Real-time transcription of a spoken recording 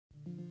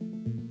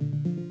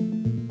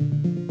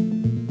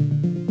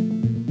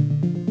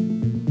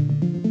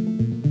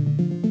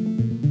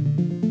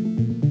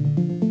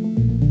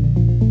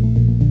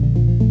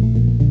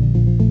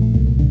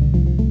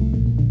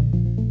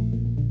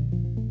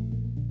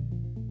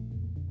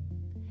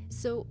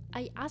So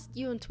I asked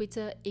you on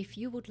Twitter if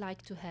you would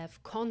like to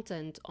have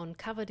content on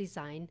cover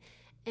design,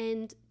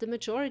 and the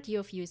majority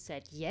of you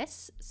said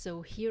yes,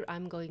 so here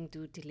I'm going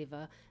to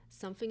deliver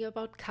something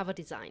about cover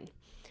design.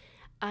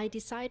 I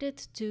decided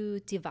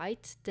to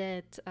divide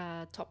that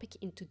topic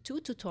into two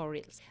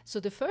tutorials. So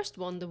the first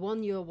one, the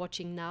one you're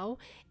watching now,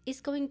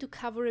 is going to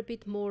cover a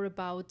bit more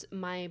about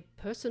my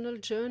personal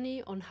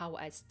journey on how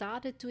I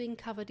started doing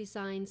cover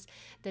designs,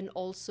 then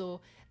also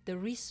the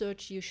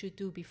research you should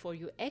do before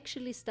you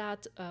actually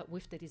start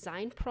with the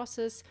design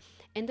process,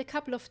 and a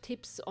couple of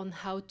tips on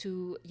how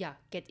to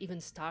get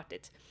even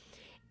started.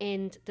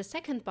 And the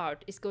second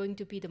part is going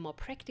to be the more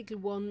practical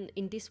one.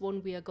 In this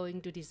one, we are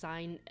going to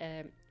design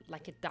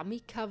like a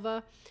dummy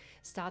cover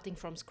starting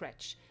from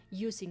scratch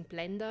using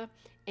Blender,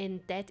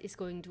 and that is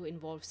going to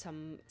involve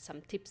some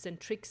tips and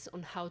tricks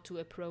on how to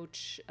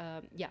approach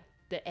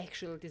the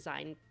actual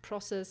design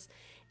process.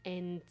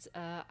 And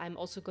I'm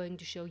also going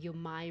to show you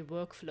my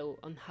workflow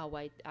on how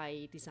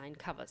I design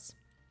covers.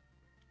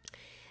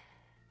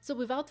 So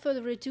without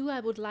further ado, I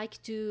would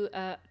like to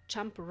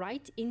jump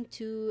right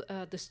into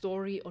the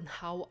story on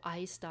how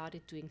I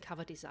started doing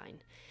cover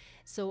design.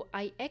 So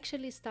I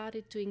actually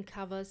started doing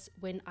covers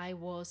when I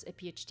was a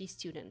PhD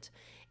student.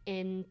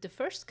 And the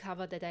first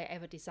cover that I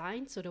ever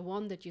designed, so the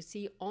one that you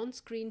see on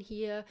screen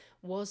here,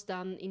 was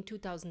done in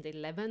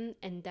 2011,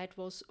 and that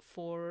was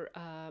for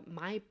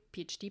my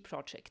PhD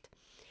project.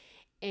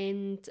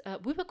 And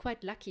we were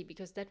quite lucky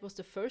because that was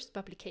the first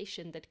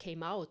publication that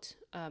came out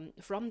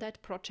from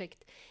that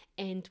project,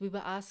 and we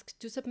were asked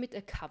to submit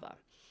a cover.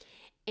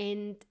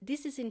 And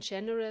this is in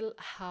general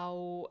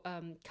how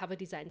cover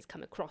designs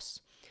come across.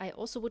 I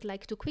also would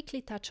like to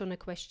quickly touch on a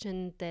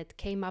question that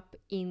came up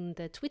in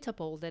the Twitter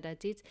poll that I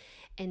did,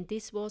 and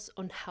this was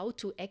on how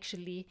to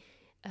actually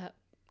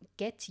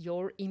get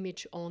your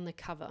image on a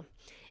cover.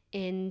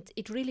 And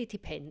it really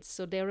depends.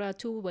 So there are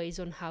two ways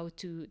on how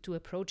to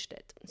approach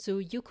that. So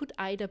you could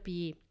either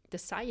be the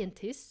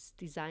scientist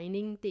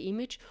designing the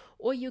image,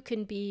 or you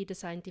can be the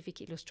scientific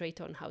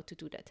illustrator on how to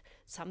do that.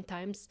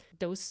 Sometimes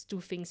those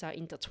two things are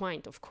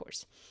intertwined, of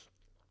course.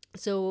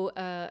 So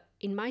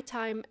in my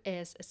time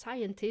as a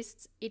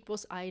scientist, it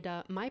was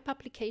either my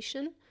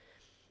publication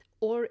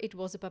or it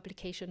was a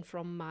publication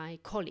from my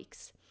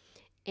colleagues.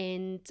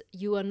 And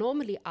you are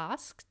normally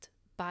asked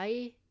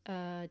by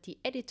the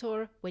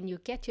editor, when you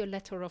get your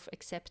letter of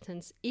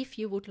acceptance, if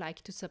you would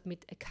like to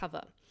submit a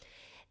cover.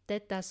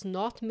 That does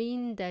not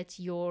mean that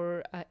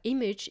your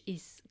image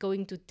is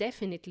going to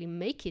definitely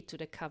make it to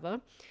the cover,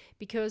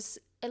 because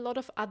a lot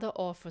of other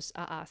authors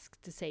are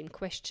asked the same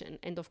question.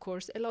 And of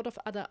course, a lot of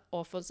other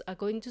authors are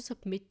going to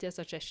submit their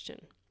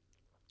suggestion.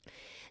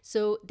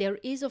 So there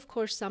is, of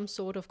course, some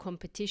sort of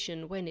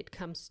competition when it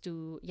comes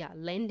to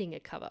landing a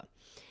cover.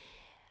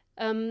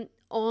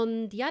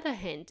 On the other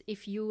hand,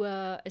 if you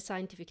are a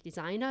scientific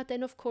designer,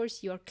 then of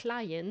course your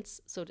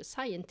clients, so the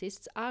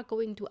scientists, are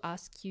going to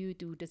ask you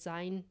to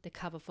design the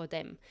cover for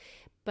them.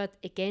 But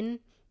again,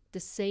 the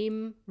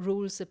same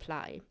rules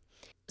apply.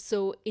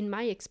 So in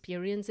my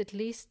experience, at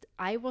least,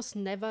 I was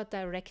never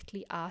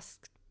directly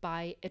asked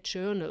by a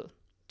journal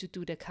to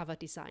do the cover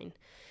design.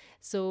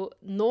 So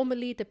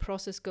normally the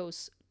process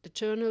goes, the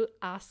journal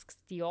asks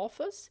the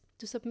authors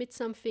to submit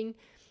something,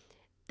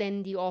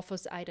 then the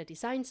authors either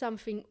design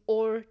something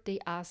or they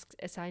ask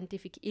a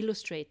scientific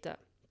illustrator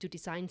to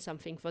design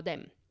something for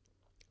them.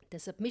 The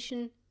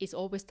submission is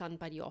always done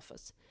by the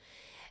authors.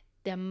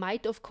 There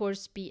might, of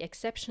course, be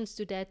exceptions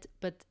to that,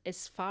 but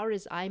as far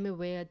as I'm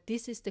aware,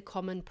 this is the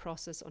common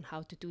process on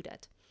how to do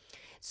that.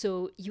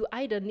 So you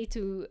either need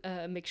to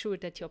make sure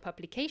that your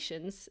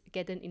publications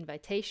get an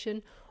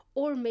invitation,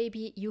 or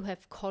maybe you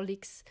have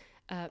colleagues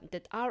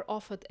that are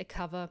offered a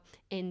cover,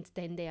 and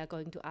then they are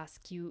going to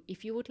ask you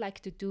if you would like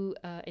to do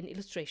an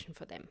illustration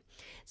for them.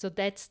 So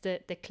that's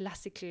the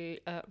classical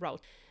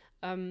route.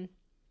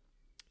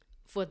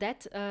 For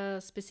that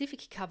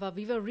specific cover,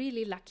 we were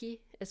really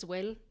lucky as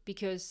well,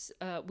 because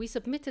we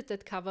submitted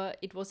that cover,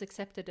 it was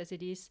accepted as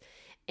it is,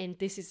 and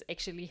this is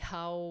actually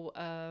how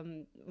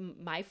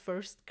my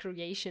first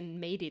creation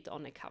made it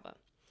on a cover.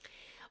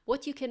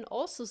 What you can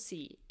also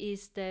see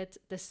is that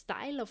the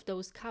style of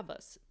those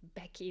covers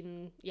back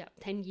in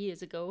 10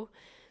 years ago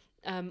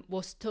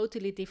was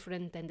totally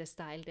different than the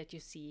style that you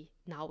see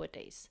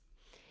nowadays.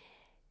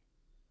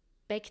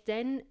 Back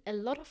then, a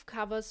lot of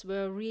covers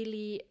were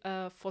really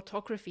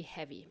photography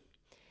heavy.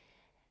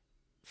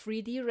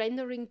 3D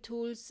rendering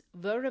tools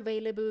were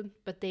available,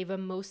 but they were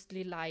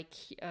mostly like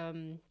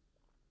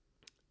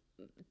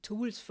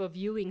tools for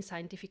viewing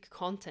scientific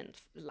content,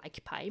 like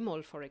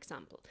PyMol, for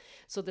example.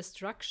 So the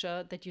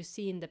structure that you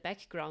see in the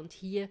background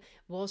here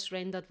was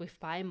rendered with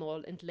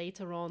PyMol, and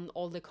later on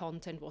all the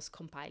content was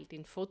compiled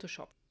in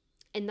Photoshop.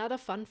 Another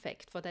fun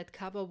fact for that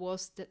cover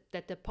was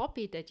that the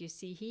poppy that you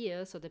see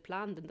here, so the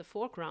plant in the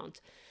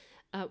foreground,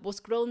 was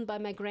grown by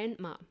my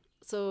grandma.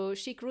 So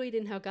she grew it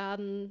in her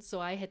garden, so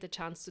I had the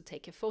chance to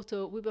take a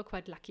photo. We were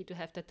quite lucky to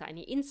have the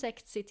tiny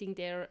insect sitting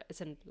there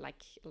as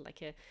like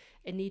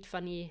a neat,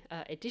 funny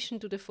addition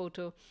to the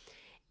photo.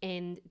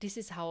 And this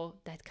is how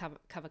that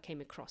cover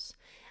came across.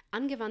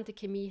 Angewandte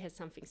Chemie has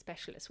something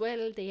special as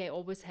well. They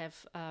always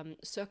have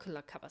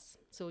circular covers.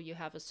 So you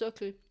have a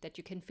circle that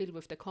you can fill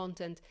with the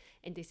content,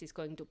 and this is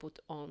going to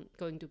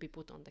be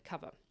put on the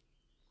cover.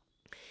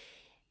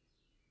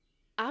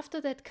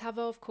 After that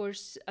cover, of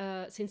course,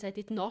 since I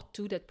did not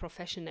do that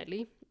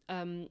professionally,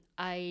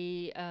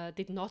 I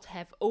did not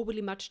have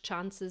overly much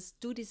chances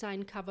to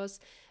design covers,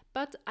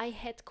 but I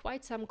had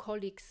quite some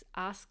colleagues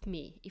ask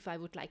me if I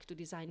would like to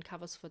design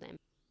covers for them.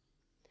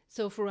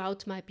 So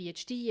throughout my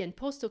PhD and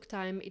postdoc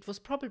time, it was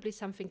probably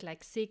something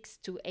like 6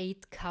 to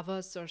 8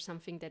 covers or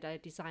something that I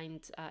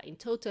designed in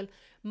total.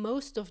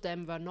 Most of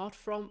them were not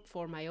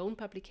for my own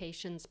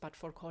publications, but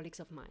for colleagues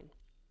of mine.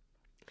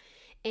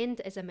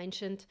 And as I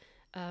mentioned,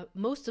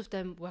 most of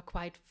them were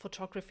quite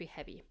photography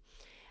heavy.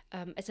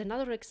 As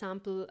another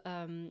example,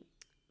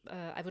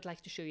 I would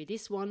like to show you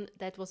this one.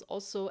 That was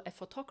also a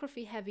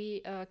photography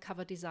heavy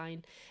cover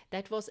design.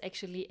 That was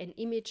actually an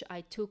image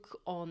I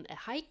took on a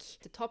hike.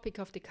 The topic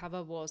of the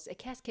cover was a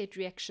cascade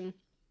reaction,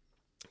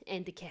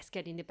 and the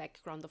cascade in the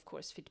background, of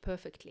course, fit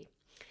perfectly.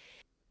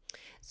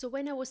 So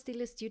when I was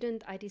still a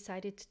student, I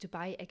decided to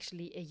buy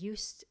actually a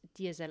used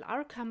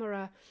DSLR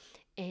camera,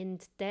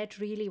 and that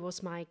really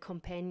was my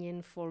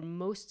companion for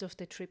most of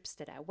the trips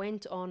that I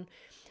went on.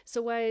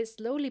 So I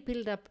slowly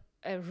built up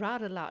a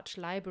rather large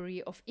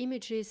library of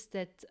images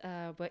that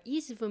were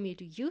easy for me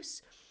to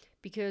use,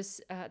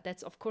 because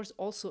that's of course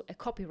also a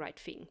copyright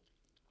thing.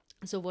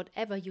 So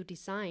whatever you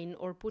design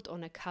or put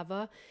on a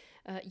cover,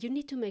 you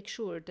need to make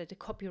sure that the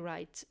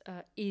copyright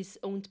is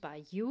owned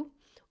by you,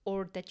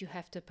 or that you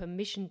have the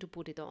permission to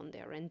put it on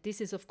there. And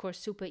this is of course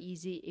super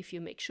easy if you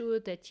make sure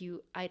that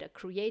you either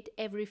create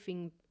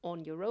everything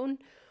on your own,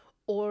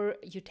 or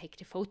you take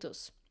the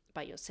photos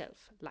by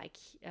yourself, like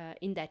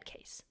in that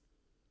case.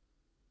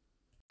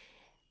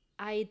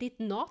 I did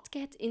not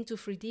get into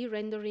 3D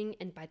rendering,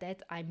 and by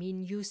that I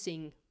mean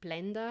using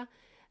Blender,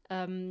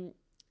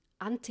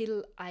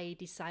 until I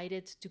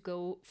decided to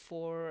go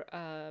for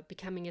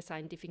becoming a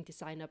scientific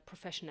designer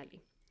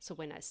professionally. So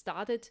when I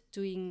started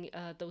doing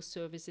those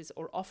services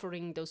or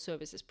offering those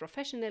services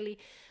professionally,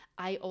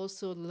 I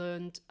also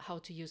learned how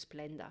to use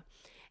Blender.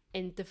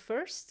 And the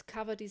first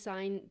cover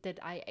design that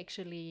I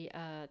actually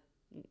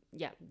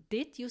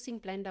did using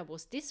Blender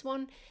was this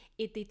one.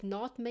 It did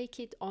not make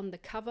it on the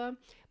cover,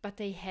 but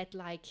they had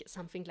like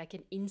something like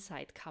an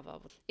inside cover.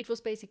 It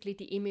was basically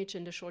the image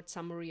and a short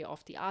summary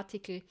of the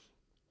article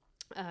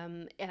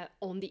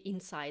on the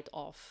inside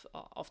of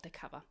the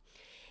cover.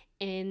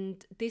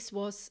 And this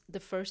was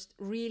the first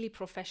really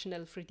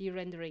professional 3D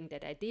rendering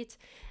that I did.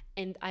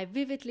 And I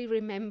vividly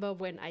remember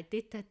when I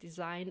did that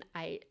design,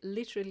 I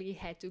literally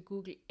had to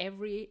Google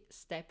every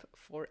step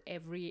for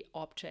every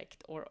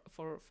object or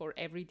for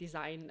every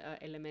design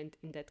element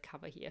in that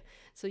cover here.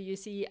 So you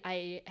see,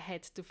 I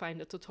had to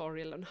find a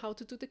tutorial on how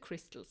to do the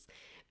crystals.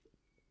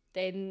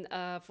 Then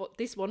for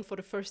this one, for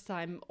the first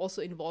time,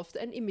 also involved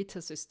an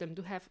emitter system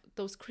to have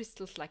those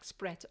crystals like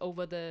spread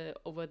over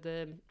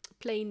the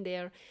plane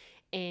there.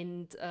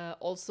 And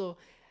also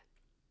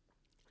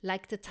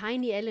like the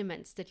tiny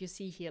elements that you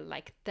see here,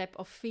 like depth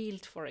of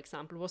field, for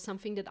example, was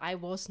something that I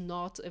was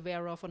not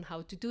aware of on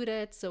how to do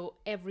that. So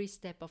every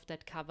step of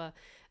that cover,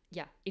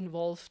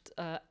 involved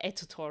a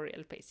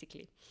tutorial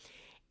basically.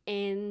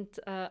 And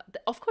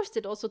of course,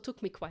 that also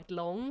took me quite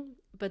long,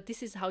 but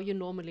this is how you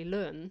normally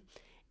learn.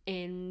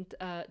 And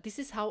this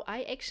is how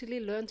I actually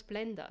learned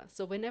Blender.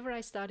 So whenever I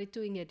started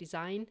doing a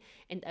design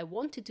and I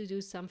wanted to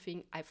do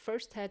something, I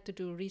first had to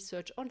do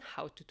research on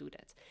how to do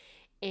that.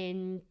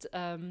 And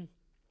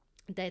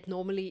that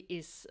normally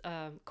is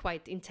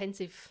quite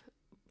intensive,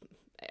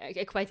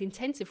 a quite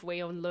intensive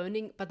way on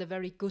learning, but a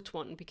very good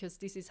one, because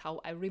this is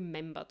how I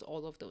remembered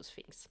all of those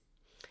things.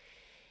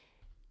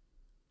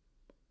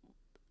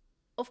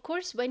 Of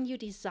course, when you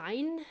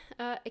design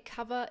a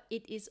cover,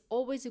 it is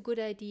always a good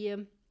idea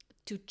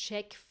to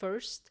check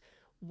first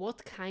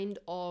what kind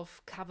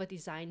of cover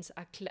designs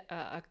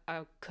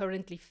are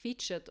currently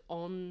featured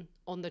on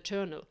the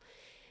journal.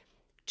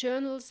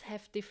 Journals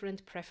have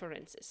different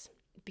preferences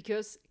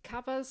because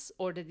covers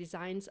or the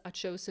designs are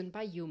chosen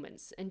by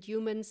humans, and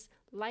humans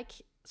like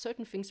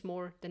certain things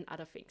more than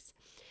other things.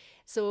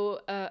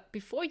 So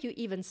before you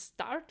even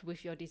start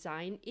with your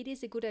design, it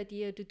is a good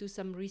idea to do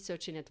some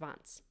research in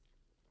advance.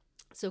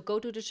 So go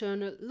to the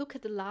journal, look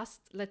at the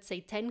last, let's say,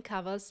 10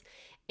 covers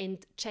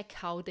and check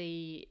how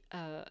they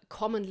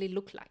commonly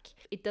look like.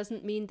 It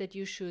doesn't mean that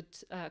you should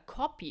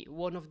copy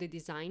one of the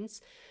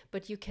designs,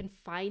 but you can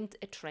find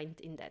a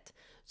trend in that.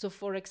 So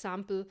for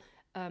example,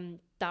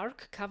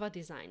 dark cover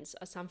designs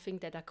are something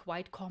that are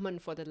quite common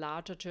for the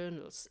larger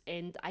journals.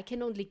 And I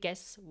can only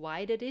guess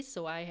why that is,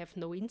 so I have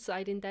no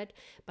insight in that.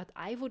 But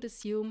I would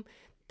assume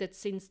that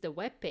since the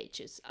web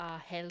pages are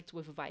held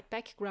with a white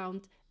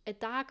background, a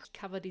dark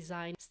cover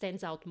design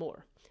stands out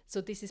more.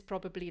 So this is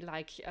probably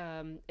like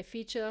a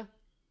feature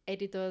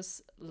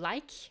editors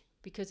like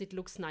because it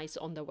looks nice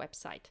on the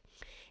website.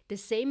 The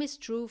same is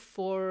true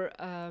for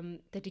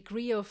the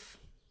degree of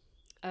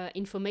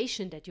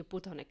information that you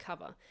put on a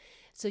cover.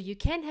 So you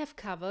can have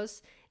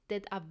covers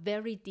that are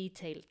very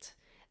detailed,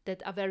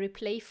 that are very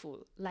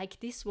playful, like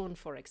this one,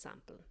 for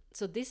example.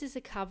 So this is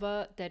a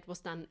cover that was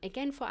done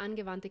again for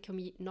Angewandte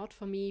Chemie, not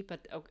for me,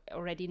 but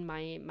already in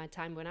my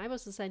time when I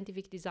was a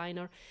scientific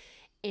designer.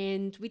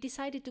 And we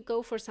decided to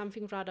go for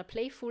something rather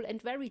playful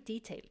and very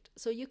detailed.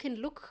 So you can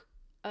look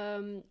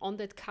on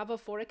that cover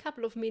for a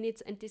couple of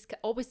minutes and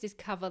always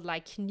discover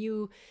like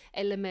new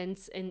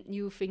elements and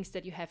new things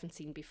that you haven't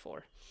seen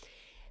before.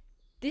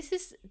 This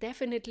is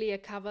definitely a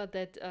cover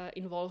that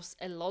involves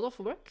a lot of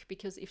work,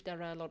 because if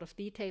there are a lot of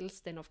details,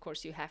 then of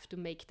course you have to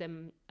make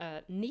them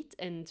neat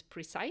and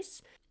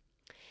precise.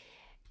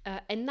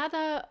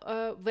 Another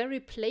very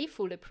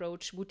playful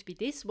approach would be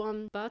this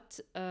one, but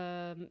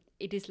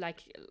it is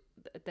like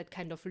that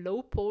kind of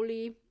low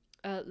poly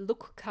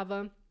look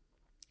cover.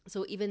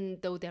 So even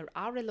though there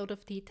are a lot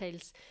of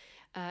details,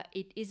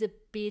 it is a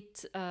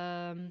bit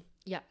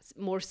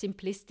more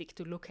simplistic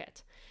to look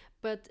at.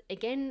 But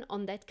again,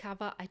 on that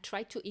cover, I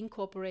try to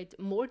incorporate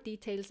more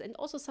details and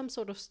also some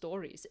sort of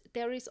stories.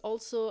 There is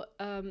also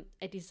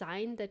a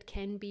design that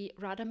can be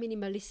rather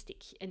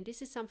minimalistic. And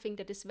this is something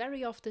that is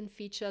very often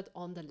featured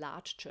on the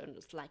large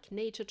journals, like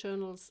Nature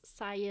journals,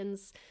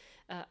 Science,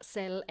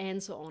 Cell,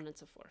 and so on and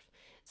so forth.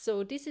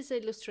 So this is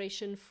an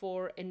illustration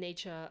for a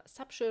Nature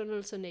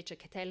subjournal, so Nature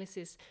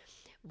Catalysis,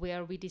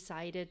 where we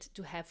decided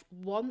to have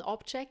one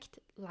object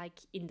like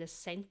in the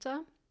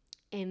center,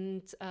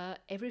 and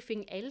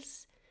everything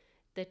else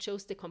that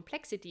shows the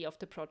complexity of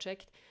the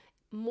project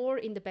more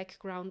in the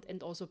background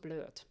and also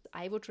blurred.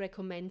 I would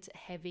recommend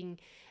having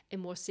a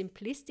more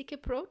simplistic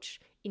approach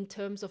in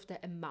terms of the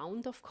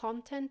amount of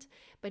content,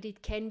 but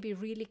it can be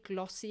really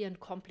glossy and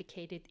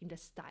complicated in the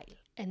style.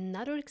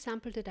 Another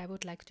example that I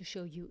would like to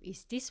show you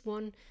is this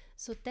one.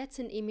 So that's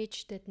an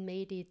image that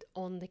made it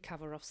on the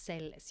cover of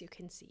Cell, as you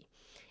can see.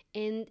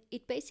 And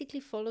it basically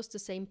follows the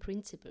same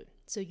principle.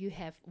 So you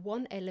have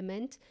one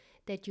element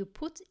that you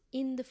put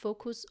in the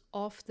focus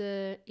of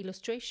the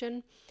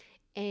illustration,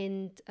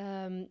 and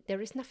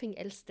there is nothing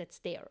else that's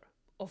there.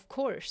 Of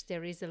course,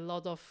 there is a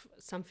lot of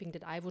something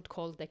that I would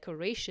call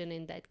decoration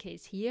in that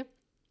case here,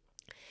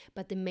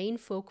 but the main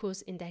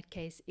focus in that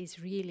case is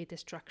really the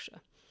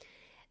structure.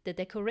 The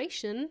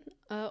decoration,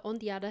 on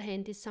the other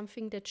hand, is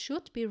something that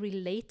should be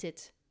related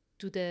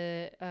to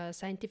the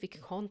scientific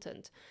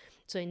content.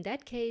 So in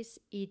that case,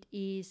 it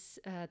is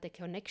the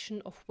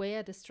connection of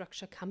where the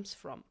structure comes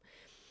from.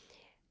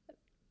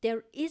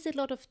 There is a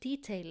lot of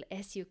detail,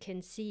 as you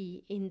can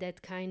see, in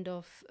that kind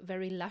of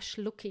very lush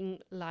looking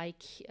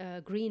like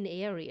green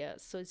area.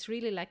 So it's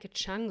really like a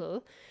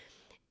jungle.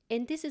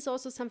 And this is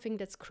also something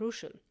that's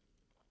crucial.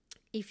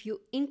 If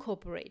you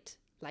incorporate,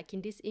 like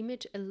in this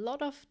image, a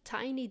lot of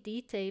tiny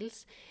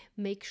details,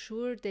 make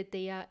sure that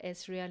they are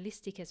as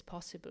realistic as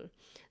possible.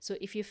 So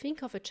if you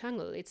think of a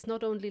jungle, it's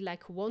not only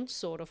like one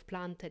sort of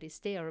plant that is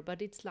there,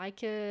 but it's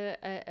like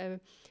a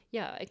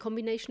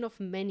combination of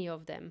many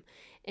of them.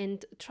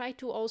 And try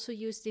to also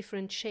use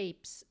different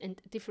shapes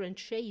and different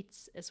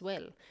shades as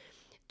well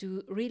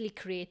to really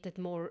create that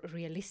more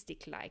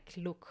realistic-like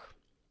look.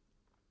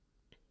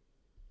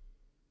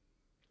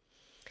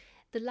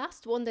 The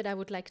last one that I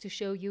would like to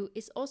show you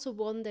is also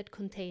one that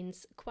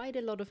contains quite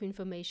a lot of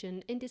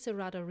information and is a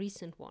rather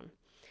recent one.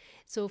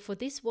 So for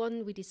this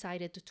one, we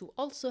decided to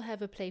also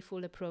have a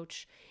playful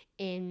approach,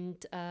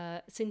 and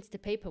since the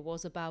paper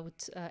was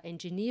about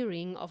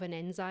engineering of an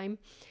enzyme,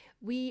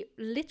 we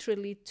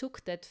literally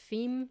took that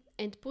theme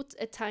and put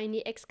a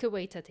tiny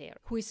excavator there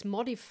who is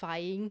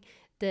modifying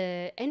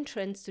the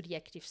entrance to the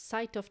active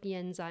site of the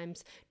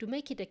enzymes to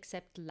make it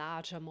accept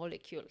larger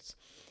molecules.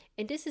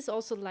 And this is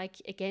also like,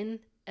 again,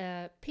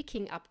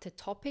 picking up the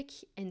topic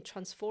and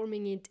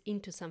transforming it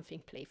into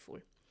something playful.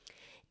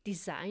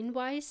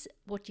 Design-wise,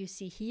 what you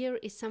see here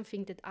is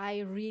something that I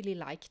really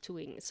like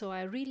doing. So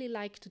I really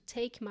like to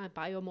take my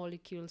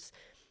biomolecules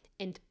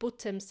and put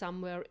them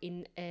somewhere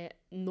in a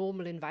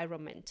normal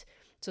environment.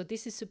 So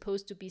this is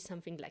supposed to be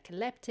something like a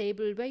lab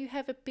table where you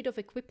have a bit of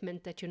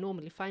equipment that you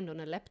normally find on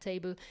a lab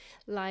table,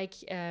 like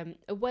a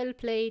well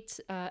plate,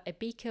 a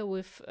beaker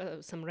with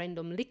some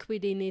random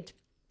liquid in it,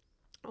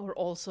 or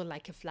also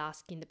like a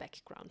flask in the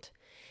background.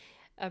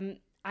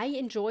 I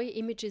enjoy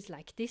images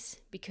like this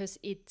because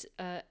it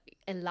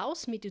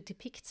allows me to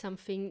depict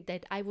something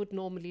that I would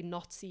normally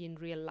not see in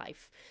real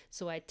life.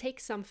 So I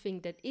take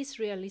something that is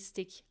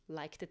realistic,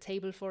 like the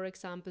table, for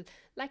example,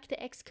 like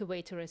the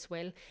excavator as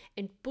well,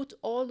 and put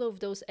all of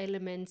those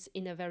elements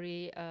in a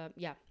very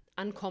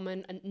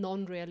uncommon and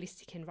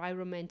non-realistic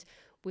environment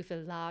with a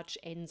large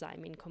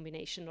enzyme in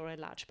combination, or a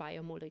large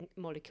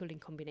biomolecule in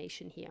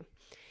combination here.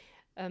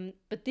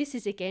 But this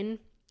is, again,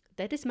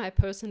 that is my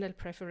personal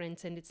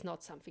preference, and it's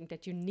not something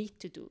that you need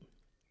to do.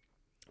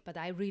 But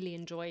I really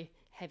enjoy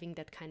having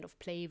that kind of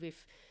play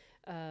with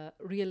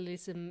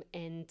realism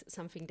and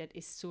something that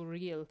is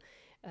surreal,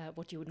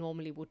 what you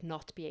normally would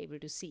not be able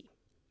to see.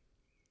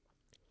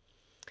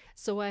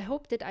 So I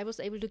hope that I was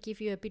able to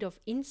give you a bit of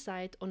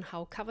insight on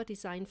how cover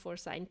design for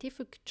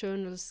scientific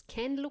journals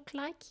can look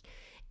like,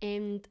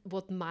 and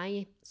what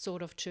my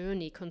sort of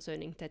journey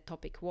concerning that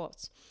topic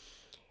was.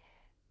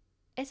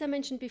 As I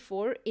mentioned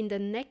before, in the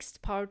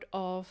next part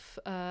of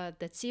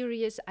that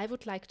series, I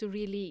would like to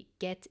really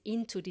get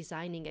into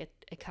designing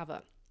a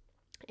cover.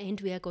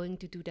 And we are going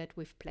to do that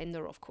with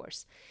Blender, of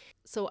course.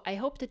 So I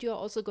hope that you are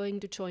also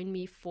going to join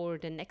me for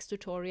the next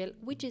tutorial,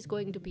 which is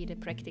going to be the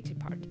practical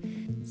part.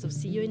 So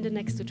see you in the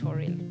next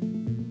tutorial.